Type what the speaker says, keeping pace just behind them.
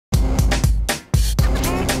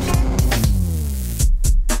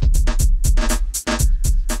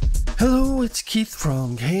Hello, it's Keith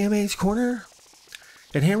from KMAs Korner,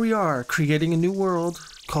 and here we are creating a new world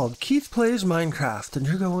called Keith Plays Minecraft, and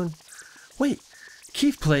you're going, wait,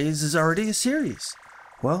 Keith Plays is already a series.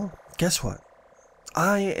 Well, guess what?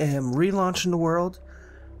 I am relaunching the world.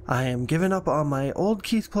 I am giving up on my old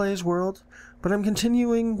Keith Plays world, but I'm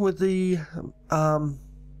continuing with the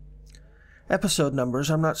episode numbers.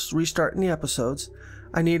 I'm not restarting the episodes.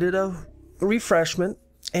 I needed a refreshment,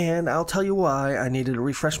 and I'll tell you why I needed a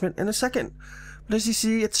refreshment in a second. But as you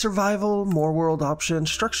see, it's survival, more world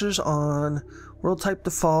options, structures on, world type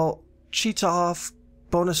default, cheats off,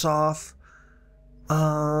 bonus off,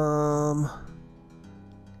 done,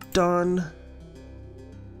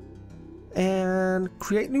 and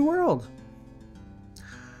create new world.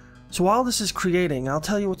 So while this is creating, I'll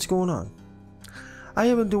tell you what's going on. I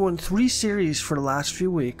have been doing 3 series for the last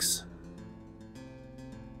few weeks.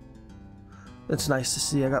 It's nice to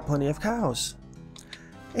see I got plenty of cows.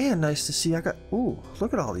 And nice to see I got... Ooh,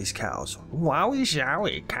 look at all these cows. Wowie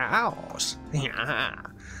zowie, cows. Yeah.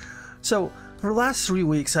 So, for the last 3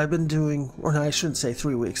 weeks I've been doing... Or no, I shouldn't say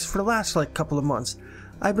 3 weeks. For the last, couple of months,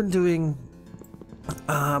 I've been doing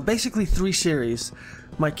basically 3 series.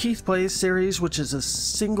 My Keith Plays series, which is a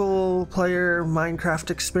single-player Minecraft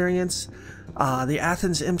experience. The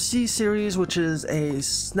Athens MC series, which is a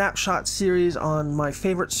snapshot series on my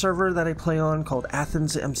favorite server that I play on called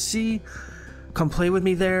Athens MC. Come play with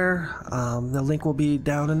me there. The link will be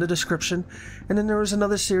down in the description. And then there was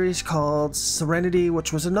another series called Serenity,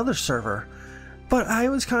 which was another server. But I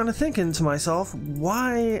was kind of thinking to myself,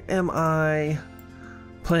 why am I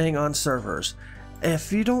playing on servers?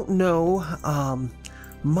 If you don't know,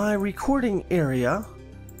 my recording area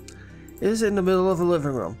is in the middle of a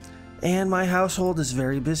living room. And my household is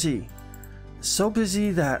very busy. So busy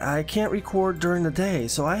that I can't record during the day.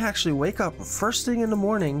 So I actually wake up first thing in the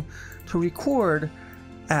morning to record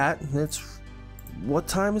at, what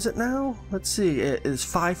time is it now? Let's see, it is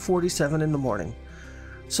 5:47 in the morning.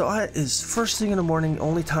 So it is first thing in the morning,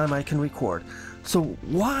 only time I can record. So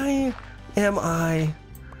why am I,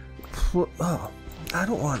 I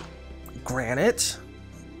don't want granite.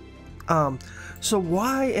 So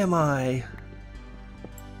why am I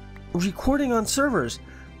recording on servers?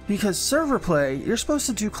 Because server play, you're supposed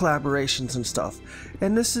to do collaborations and stuff,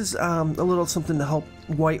 and this is a little something to help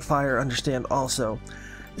Whitefire understand also,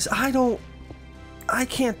 is I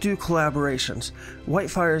can't do collaborations.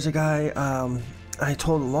 Whitefire is a guy I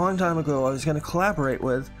told a long time ago I was going to collaborate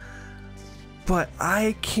with, but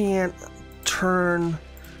I can't turn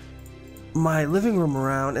my living room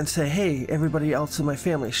around and say, hey, everybody else in my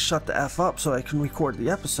family, shut the F up so I can record the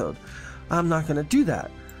episode. I'm not going to do that.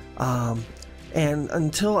 And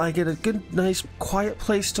until I get a good, nice, quiet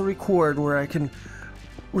place to record where I can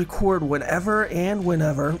record whenever and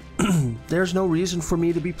whenever, there's no reason for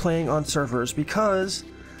me to be playing on servers, because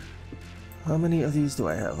how many of these do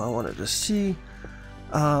I have? I wanted to see.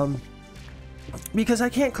 Because I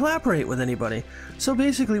can't collaborate with anybody. So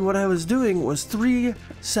basically what I was doing was 3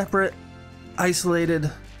 separate isolated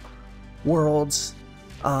worlds.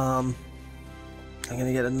 I'm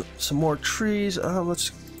gonna get some more trees.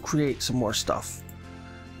 Let's create some more stuff.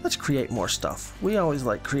 Let's create more stuff. We always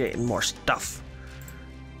like creating more stuff.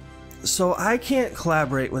 So I can't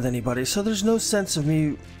collaborate with anybody, so there's no sense of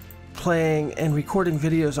me playing and recording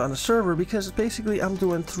videos on a server, because basically I'm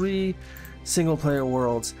doing 3 single player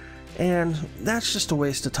worlds, and that's just a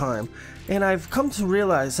waste of time. And I've come to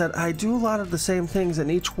realize that I do a lot of the same things in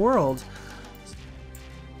each world.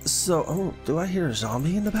 So, oh, do I hear a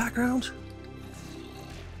zombie in the background?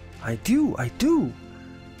 I do.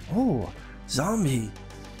 Oh, zombie.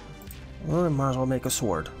 Well, I might as well make a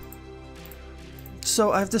sword.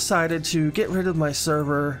 So I've decided to get rid of my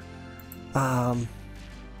server. What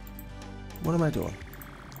am I doing?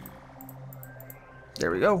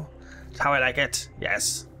 There we go. That's how I like it.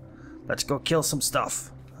 Yes. Let's go kill some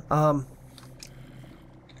stuff. So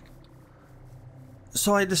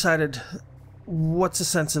I decided, what's the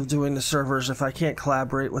sense of doing the servers if I can't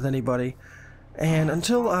collaborate with anybody? And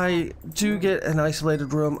until I do get an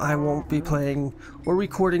isolated room, I won't be playing or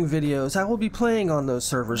recording videos. I will be playing on those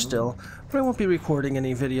servers still, but I won't be recording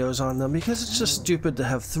any videos on them, because it's just stupid to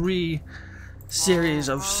have 3 series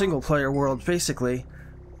of single player worlds, basically.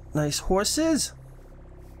 Nice horses!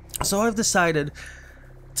 So I've decided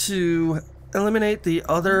to eliminate the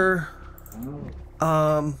other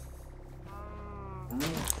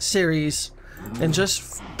series and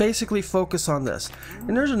just basically focus on this.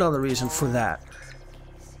 And there's another reason for that.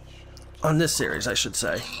 On this series, I should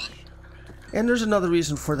say. And there's another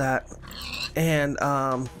reason for that. And,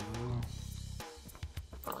 come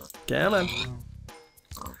on.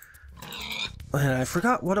 And I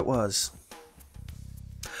forgot what it was.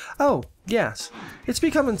 Oh, yes. It's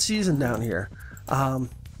becoming season down here.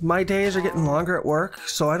 My days are getting longer at work,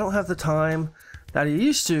 so I don't have the time that I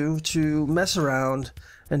used to mess around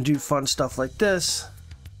and do fun stuff like this.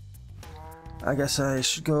 I guess I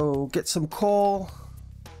should go get some coal.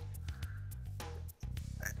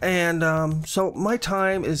 And so my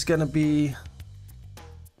time is going to be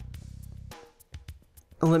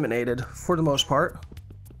eliminated for the most part.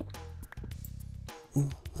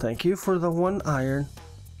 Thank you for the 1 iron.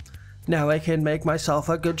 Now I can make myself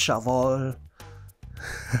a good shovel.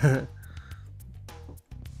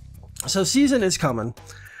 So season is coming.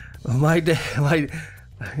 I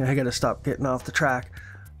gotta stop getting off the track.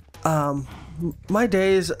 My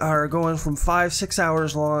days are going from 5-6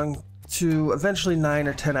 hours long to eventually 9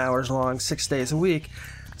 or 10 hours long, 6 days a week.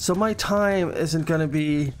 So my time isn't gonna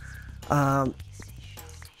be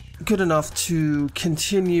good enough to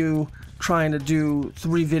continue trying to do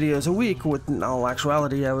 3 videos a week. With, in all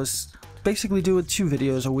actuality, I was basically doing 2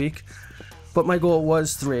 videos a week, but my goal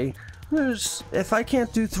was 3. If I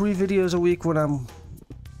can't do 3 videos a week when I'm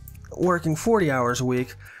working 40 hours a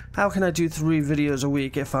week, how can I do 3 videos a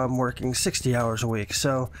week if I'm working 60 hours a week?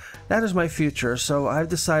 So that is my future. So I've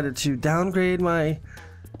decided to downgrade my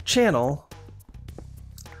channel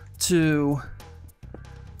to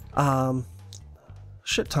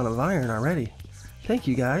shit ton of iron already. Thank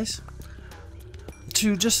you guys.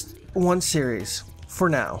 To just 1 series for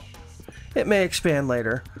now. It may expand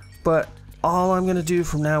later, but all I'm going to do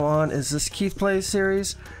from now on is this Keith Plays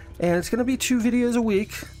series, and it's going to be 2 videos a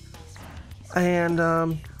week, and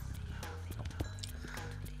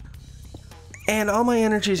all my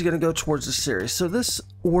energy is going to go towards this series. So this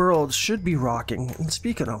world should be rocking. And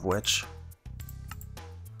speaking of which,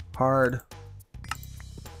 hard.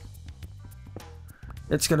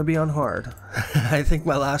 It's going to be on hard. I think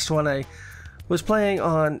my last one I was playing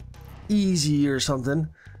on easy or something.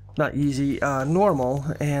 Not easy, normal,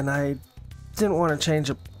 and I didn't want to change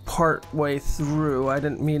it part way through. I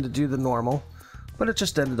didn't mean to do the normal, but it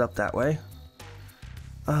just ended up that way.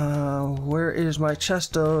 Where is my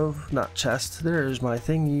chest of... not chest, there's my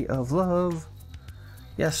thingy of love.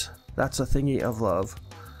 Yes, that's a thingy of love.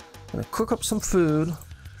 I'm gonna cook up some food.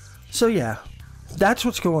 So yeah, that's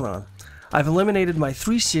what's going on. I've eliminated my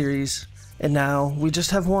 3 series, and now we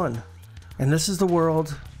just have 1. And this is the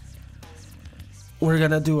world we're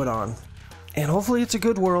gonna do it on. And hopefully it's a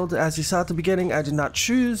good world. As you saw at the beginning, I did not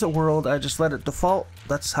choose a world, I just let it default.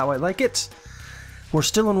 That's how I like it. We're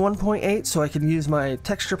still in 1.8, so I can use my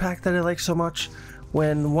texture pack that I like so much.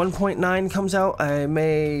 When 1.9 comes out, I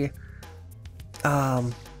may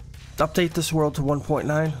update this world to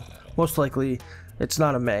 1.9. Most likely, it's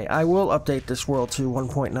not a may. I will update this world to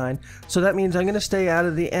 1.9. So that means I'm going to stay out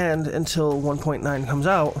of the end until 1.9 comes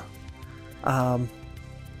out.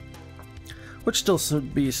 Which still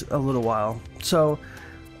should be a little while. So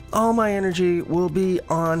all my energy will be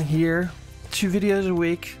on here. 2 videos a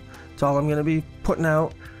week. That's all I'm going to be putting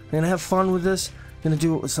out. I'm going to have fun with this. I'm going to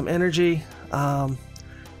do it with some energy.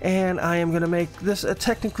 And I am going to make this a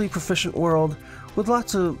technically proficient world with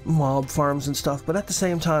lots of mob farms and stuff. But at the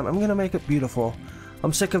same time, I'm going to make it beautiful.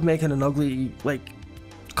 I'm sick of making an ugly, like,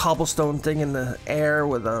 cobblestone thing in the air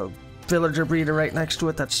with a villager breeder right next to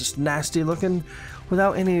it that's just nasty looking,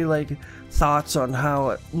 without any like thoughts on how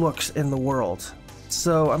it looks in the world.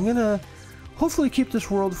 So I'm gonna hopefully keep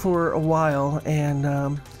this world for a while,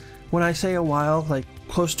 and when I say a while, like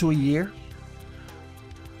close to a year,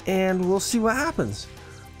 and we'll see what happens.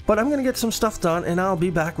 But I'm gonna get some stuff done, and I'll be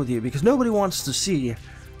back with you, because nobody wants to see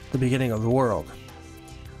the beginning of the world.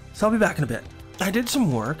 So I'll be back in a bit. I did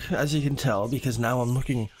some work, as you can tell, because now I'm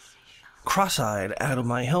looking cross-eyed out of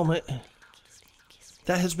my helmet.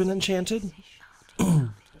 That has been enchanted.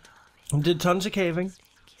 Did tons of caving.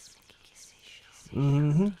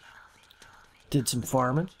 Did some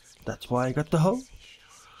farming. That's why I got the hoe.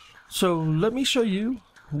 So let me show you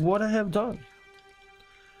what I have done.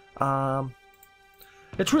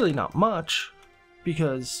 It's really not much,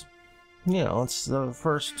 because, you know, it's the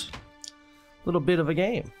first little bit of a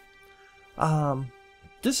game.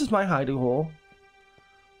 This is my hidey hole.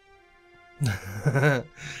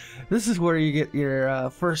 This is where you get your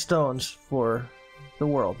first stones for the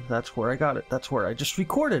world. That's where I got it. That's where I just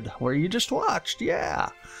recorded, where you just watched. Yeah.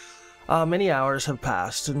 Many hours have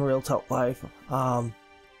passed in real life. I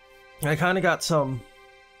kind of got some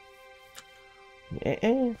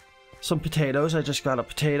potatoes. I just got a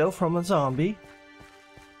potato from a zombie.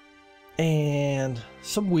 And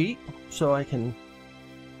some wheat, so I can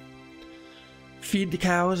feed the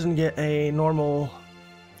cows and get a normal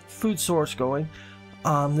food source going.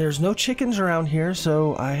 There's no chickens around here,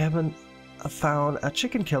 so I haven't found a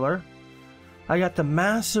chicken killer. I got the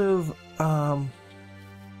massive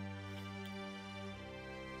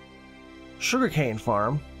sugarcane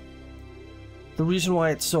farm. The reason why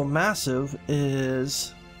it's so massive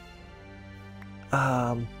is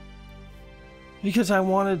because I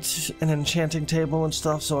wanted an enchanting table and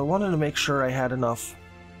stuff, so I wanted to make sure I had enough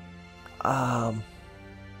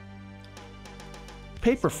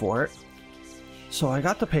paper for it. So I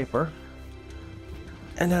got the paper,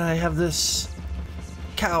 and then I have this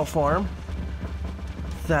cow farm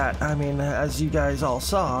that, I mean, as you guys all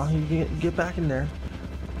saw, you get back in there.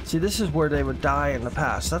 See, this is where they would die in the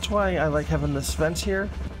past. That's why I like having this fence here.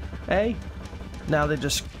 Now they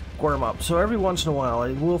just squirm up. So every once in a while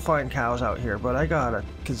I will find cows out here, but I got a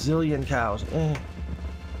gazillion cows.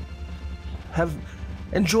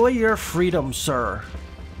 Enjoy your freedom, sir.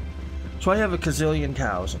 So I have a gazillion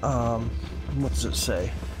cows. What does it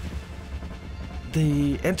say?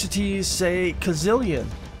 The entities say gazillion.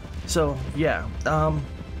 So yeah,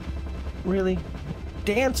 really?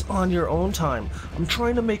 Dance on your own time. I'm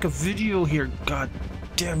trying to make a video here, god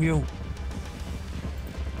damn you.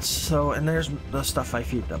 So, and there's the stuff I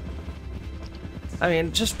feed them. I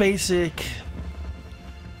mean, just basic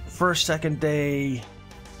first, second day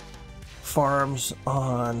farms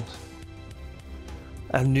on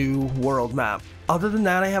a new world map. Other than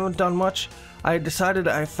that, I haven't done much. I decided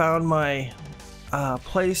I found my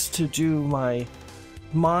place to do my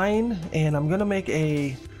mine, and I'm gonna make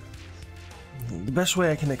the best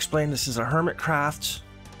way I can explain this is a hermit crafts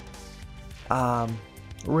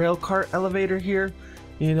rail cart elevator here.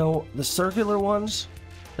 You know, the circular ones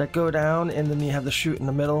that go down and then you have the chute in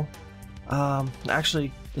the middle.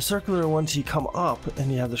 Actually, the circular ones, you come up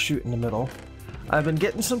and you have the chute in the middle. I've been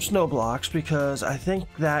getting some snow blocks because I think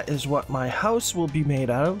that is what my house will be made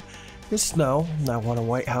out of, is snow. I want a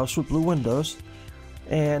white house with blue windows.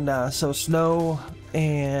 And so snow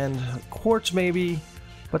and quartz maybe,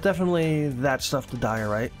 but definitely that stuff to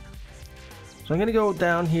diorite. So I'm going to go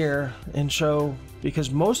down here and show,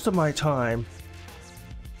 because most of my time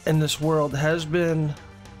in this world has been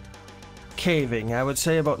caving. I would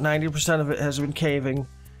say about 90% of it has been caving,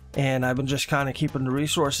 and I've been just kind of keeping the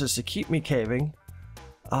resources to keep me caving.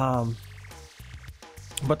 But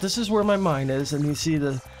this is where my mine is, and you see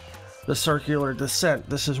the circular descent.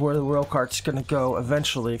 This is where the rail cart's going to go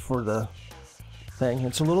eventually for the thing.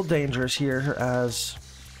 It's a little dangerous here, as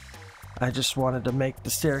I just wanted to make the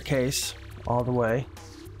staircase all the way.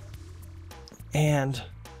 And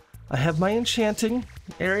I have my enchanting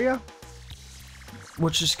area,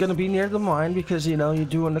 which is going to be near the mine, because, you know, you're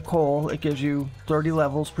doing the coal, it gives you 30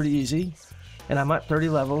 levels pretty easy, and I'm at 30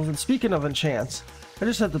 levels. And speaking of enchants, I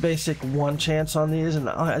just have the basic 1 chance on these, and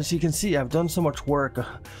as you can see, I've done so much work.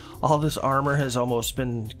 All this armor has almost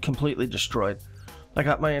been completely destroyed. I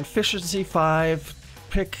got my efficiency 5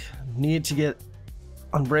 pick, need to get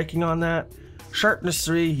unbreaking on that. Sharpness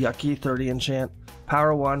 3, yucky, 30 enchant.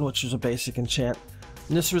 Power 1, which is a basic enchant.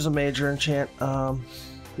 And this was a major enchant,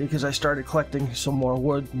 because I started collecting some more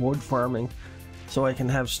wood farming, so I can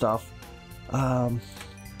have stuff.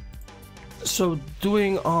 So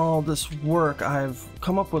doing all this work, I've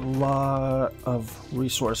come up with a lot of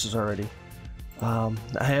resources already. I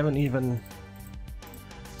haven't even...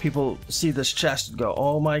 People see this chest and go,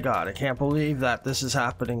 oh my god, I can't believe that this is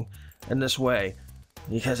happening in this way,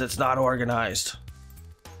 because it's not organized.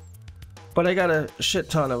 But I got a shit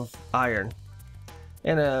ton of iron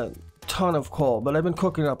and a ton of coal, but I've been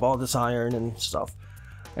cooking up all this iron and stuff.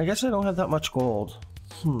 I guess I don't have that much gold.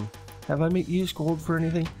 Have I used gold for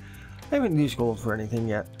anything? I haven't used gold for anything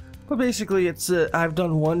yet. But basically, it's I've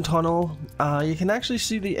done 1 tunnel. You can actually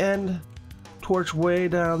see the end torch way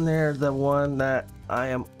down there, the one that I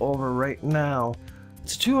am over right now.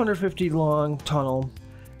 It's a 250 long tunnel.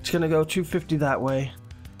 It's gonna go 250 that way,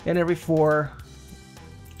 and every 4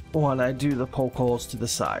 I do the poke holes to the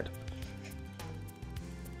side.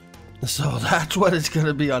 So that's what it's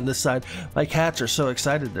gonna be on this side. My cats are so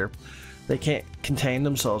excited, they can't contain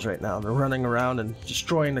themselves right now. They're running around and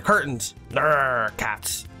destroying the curtains. Grr,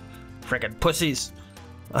 cats, frickin' pussies.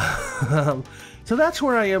 So that's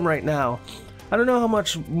where I am right now. I don't know how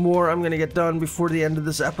much more I'm gonna get done before the end of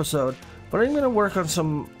this episode, but I'm gonna work on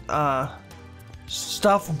some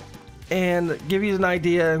stuff and give you an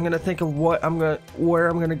idea. I'm gonna think of where I'm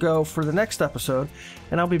gonna go for the next episode,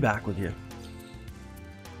 and I'll be back with you.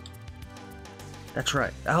 That's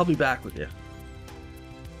right, I'll be back with you.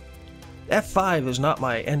 F5 is not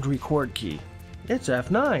my end record key. It's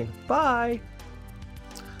F9. Bye!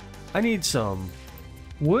 I need some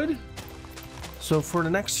wood. So for the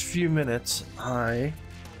next few minutes, I'm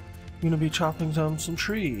going to be chopping down some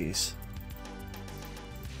trees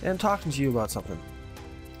and talking to you about something.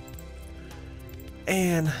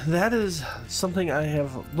 And that is something I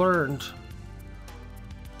have learned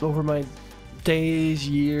over my days,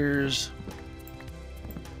 years,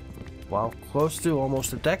 well, close to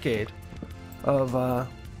almost a decade of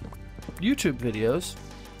YouTube videos,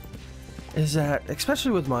 is that,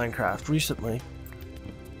 especially with Minecraft recently,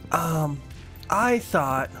 I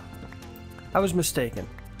thought I was mistaken.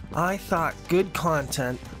 I thought good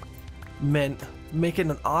content meant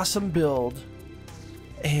making an awesome build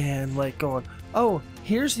and like going, oh,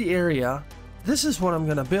 here's the area, this is what I'm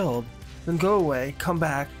gonna build, then go away, come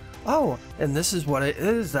back, oh, and this is what it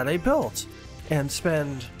is that I built, and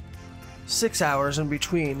spend 6 hours in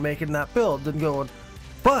between making that build, then going,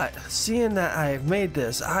 but seeing that I've made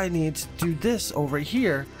this, I need to do this over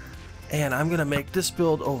here, and I'm gonna make this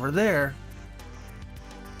build over there,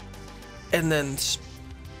 and then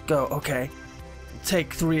go, okay,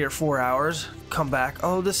 take 3 or 4 hours, come back,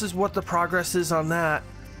 oh, this is what the progress is on that,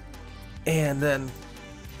 and then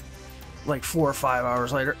like 4 or 5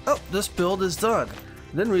 hours later, oh, this build is done.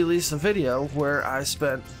 Then release a video where I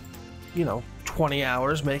spent, 20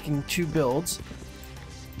 hours making 2 builds,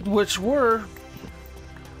 which were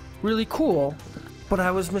really cool, but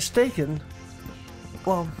I was mistaken.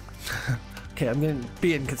 Well, okay, I'm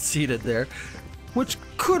being conceited there, which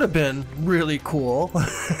could have been really cool,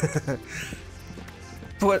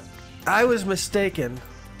 but I was mistaken.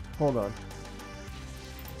 Hold on.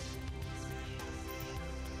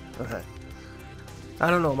 Okay.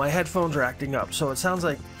 I don't know, my headphones are acting up, so it sounds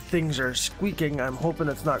like things are squeaking. I'm hoping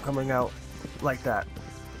it's not coming out like that.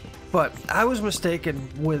 But I was mistaken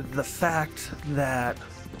with the fact that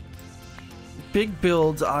big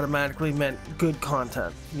builds automatically meant good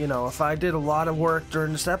content. If I did a lot of work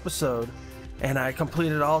during this episode and I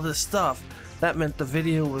completed all this stuff, that meant the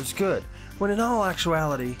video was good. When in all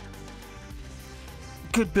actuality,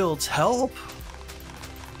 good builds help,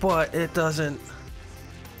 but it doesn't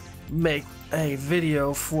make a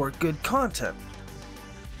video for good content.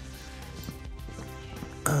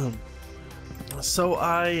 So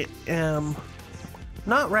I am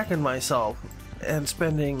not wrecking myself and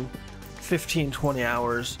spending 15-20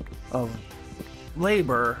 hours of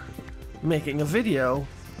labor making a video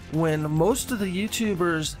when most of the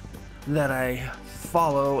YouTubers that I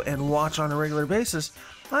follow and watch on a regular basis,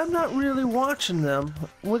 I'm not really watching them,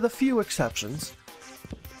 with a few exceptions,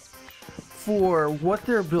 for what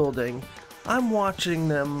they're building. I'm watching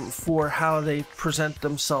them for how they present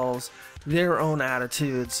themselves, their own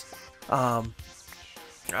attitudes. I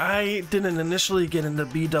didn't initially get into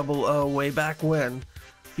BOO way back when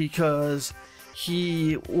because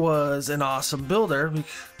he was an awesome builder.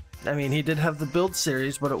 I mean, he did have the build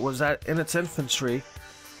series, but it was in its infancy.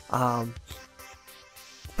 But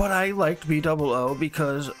I liked BOO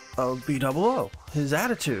because of BOO, his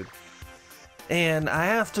attitude. And I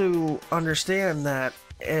have to understand that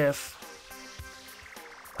if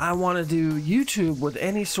I want to do YouTube with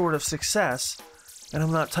any sort of success, and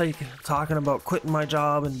I'm not talking about quitting my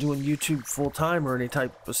job and doing YouTube full-time or any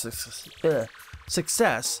type of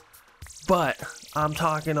success, but I'm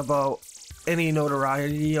talking about any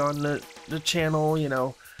notoriety on the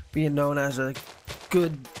channel, being known as a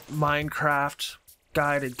good Minecraft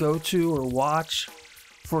guy to go to or watch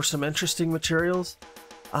for some interesting materials.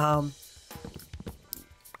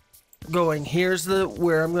 Going, here's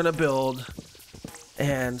where I'm gonna build,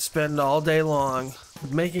 and spend all day long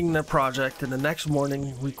making the project, and the next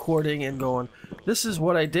morning recording and going, this is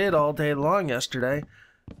what I did all day long yesterday.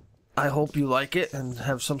 I hope you like it and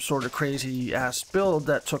have some sort of crazy ass build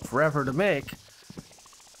that took forever to make.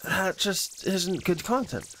 That just isn't good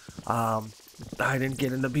content. I didn't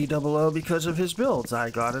get into BOO because of his builds. I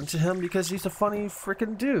got into him because he's a funny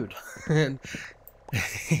freaking dude. And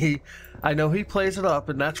I know he plays it up,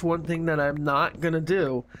 and that's one thing that I'm not gonna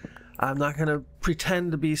do. I'm not gonna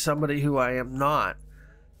pretend to be somebody who I am not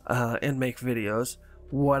and make videos.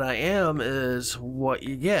 What I am is what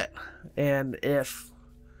you get. And if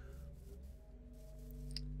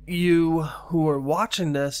you who are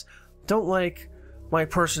watching this don't like my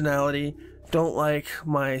personality, don't like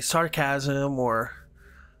my sarcasm or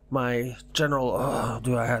my general, oh,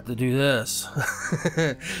 do I have to do this?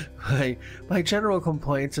 my general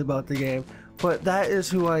complaints about the game, but that is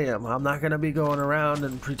who I am. I'm not going to be going around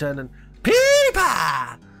and pretending,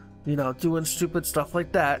 Peepa! Doing stupid stuff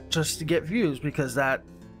like that just to get views, because that,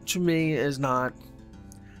 to me, is not...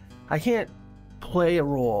 I can't play a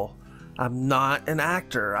role. I'm not an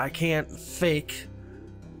actor. I can't fake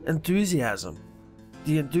enthusiasm.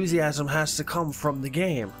 The enthusiasm has to come from the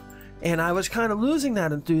game. And I was kind of losing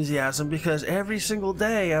that enthusiasm because every single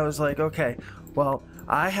day I was like, okay, well,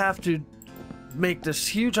 I have to make this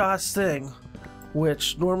huge ass thing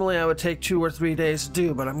which normally I would take 2 or 3 days to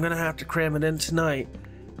do, but I'm gonna have to cram it in tonight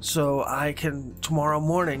so I can tomorrow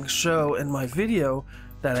morning show in my video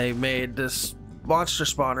that I made this monster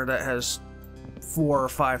spawner that has 4,000 or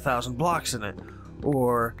 5,000 blocks in it.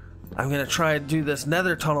 Or I'm gonna try to do this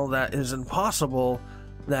nether tunnel that is impossible,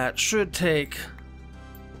 that should take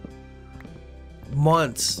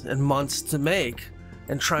months and months to make,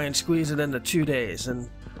 and try and squeeze it into 2 days and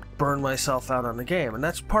burn myself out on the game. And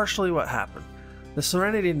that's partially what happened. The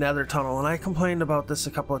Serenity nether tunnel, and I complained about this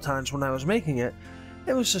a couple of times when I was making it,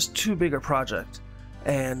 it was just too big a project,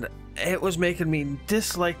 and it was making me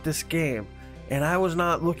dislike this game, and I was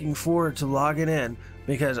not looking forward to logging in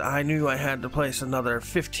because I knew I had to place another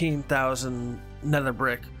 15,000 nether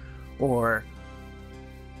brick, or,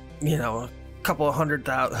 you know, a couple of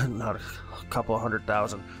 100,000, not a couple of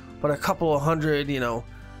 100,000, but a couple of 100, you know,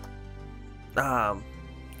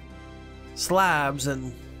 slabs,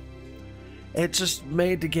 and it just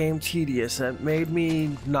made the game tedious. It made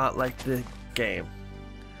me not like the game,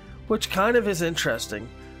 which kind of is interesting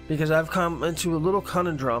because I've come into a little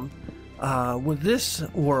conundrum with this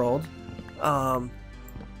world.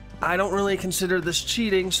 I don't really consider this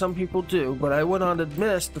cheating. Some people do, but I went on to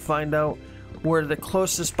Mist to find out where the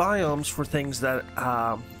closest biomes for things that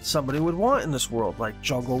somebody would want in this world, like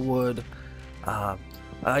jungle wood,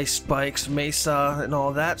 ice spikes, mesa, and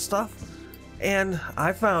all that stuff. And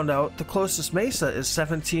I found out the closest mesa is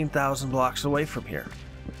 17,000 blocks away from here.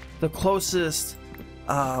 The closest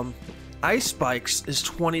ice spikes is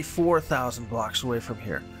 24,000 blocks away from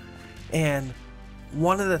here. And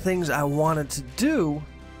one of the things I wanted to do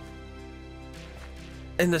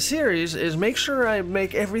in the series is make sure I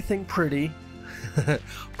make everything pretty.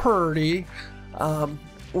 Pretty.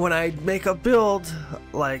 When I make a build,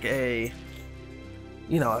 like a,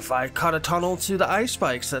 you know, if I cut a tunnel to the ice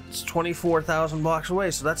spikes, that's 24,000 blocks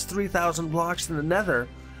away, so that's 3,000 blocks in the nether.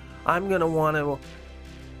 I'm gonna want to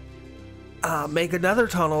make another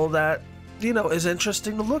tunnel that, you know, is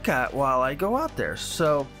interesting to look at while I go out there.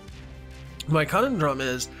 So my conundrum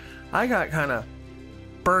is I got kind of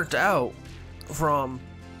burnt out from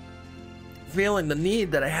feeling the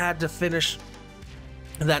need that I had to finish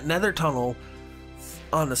that nether tunnel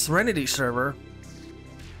on the Serenity server,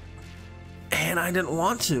 and I didn't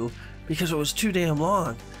want to because it was too damn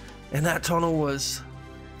long, and that tunnel was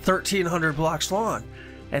 1,300 blocks long.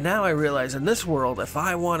 And now I realize in this world, if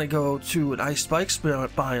I want to go to an ice spike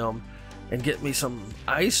biome and get me some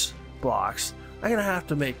ice blocks, I'm gonna have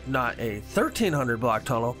to make not a 1,300 block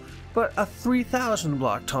tunnel, but a 3,000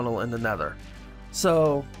 block tunnel in the nether.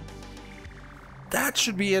 So that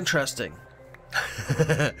should be interesting.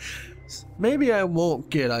 Maybe I won't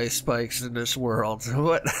get ice spikes in this world,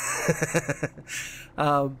 but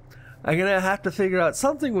I'm gonna have to figure out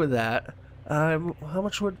something with that. How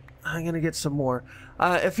much would I'm gonna get some more?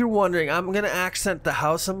 If you're wondering, I'm gonna accent the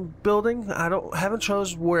house I'm building. Haven't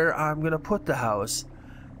chose where I'm gonna put the house.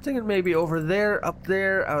 I'm thinking maybe over there, up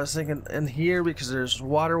there. I was thinking in here because there's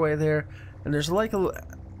waterway there, and there's like a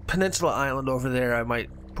peninsula island over there. I might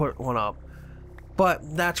put one up, but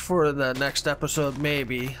that's for the next episode,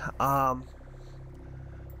 maybe. I'm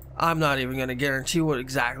not even gonna guarantee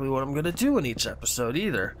exactly what I'm gonna do in each episode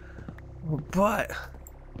either. But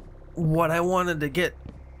what I wanted to get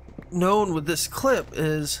known with this clip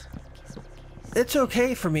is it's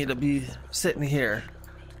okay for me to be sitting here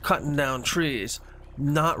cutting down trees,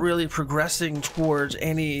 not really progressing towards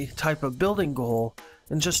any type of building goal,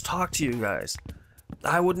 and just talk to you guys.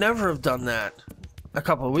 I would never have done that a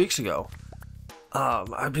couple of weeks ago.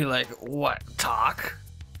 I'd be like, what, talk?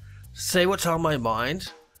 Say what's on my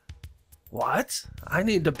mind? What? I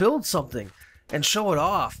need to build something and show it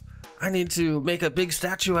off. I need to make a big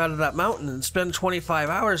statue out of that mountain and spend 25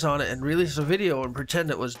 hours on it and release a video and pretend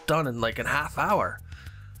it was done in like a half hour.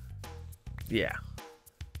 Yeah.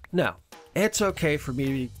 No, it's okay for me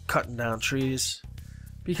to be cutting down trees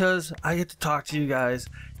because I get to talk to you guys.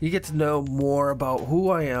 You get to know more about who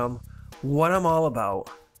I am, what I'm all about,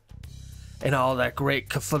 and all that great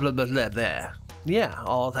kafada. Yeah,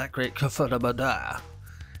 all that great kafada.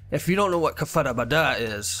 If you don't know what kafada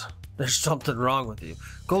is, there's something wrong with you.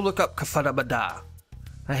 Go look up kafada.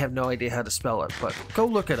 I have no idea how to spell it, but go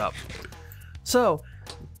look it up. So,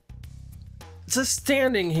 just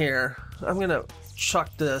standing here, I'm gonna chuck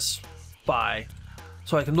this by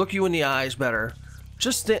so I can look you in the eyes better.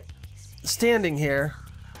 Just standing here,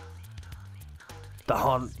 the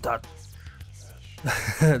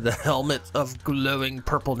helmet of glowing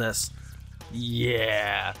purpleness.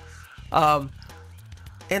 Yeah.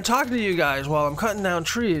 And talking to you guys while I'm cutting down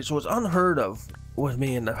trees was unheard of with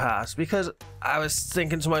me in the past because I was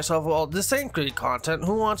thinking to myself, well, this ain't great content.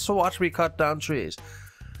 Who wants to watch me cut down trees?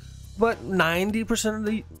 But 90% of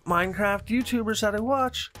the Minecraft YouTubers that I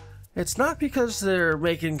watch, it's not because they're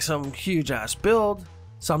making some huge ass build.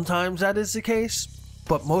 Sometimes that is the case,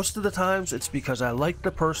 but most of the times it's because I like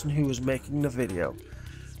the person who is making the video.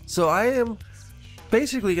 So I am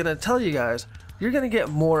basically going to tell you guys, you're going to get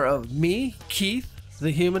more of me, Keith,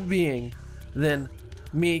 the human being, than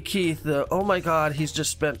me, Keith, the, oh my god, he's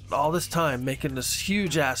just spent all this time making this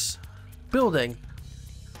huge ass building.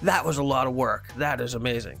 That was a lot of work. That is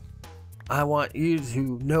amazing. I want you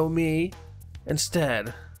to know me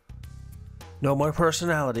instead, know my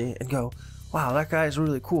personality, and go, wow, that guy's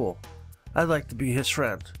really cool. I'd like to be his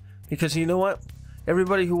friend. Because you know what?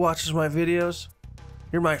 Everybody who watches my videos,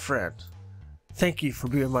 you're my friend. Thank you for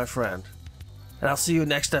being my friend. And I'll see you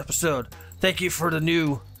next episode. Thank you for the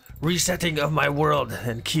new resetting of my world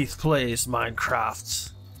and Keith Plays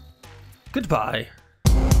Minecraft. Goodbye.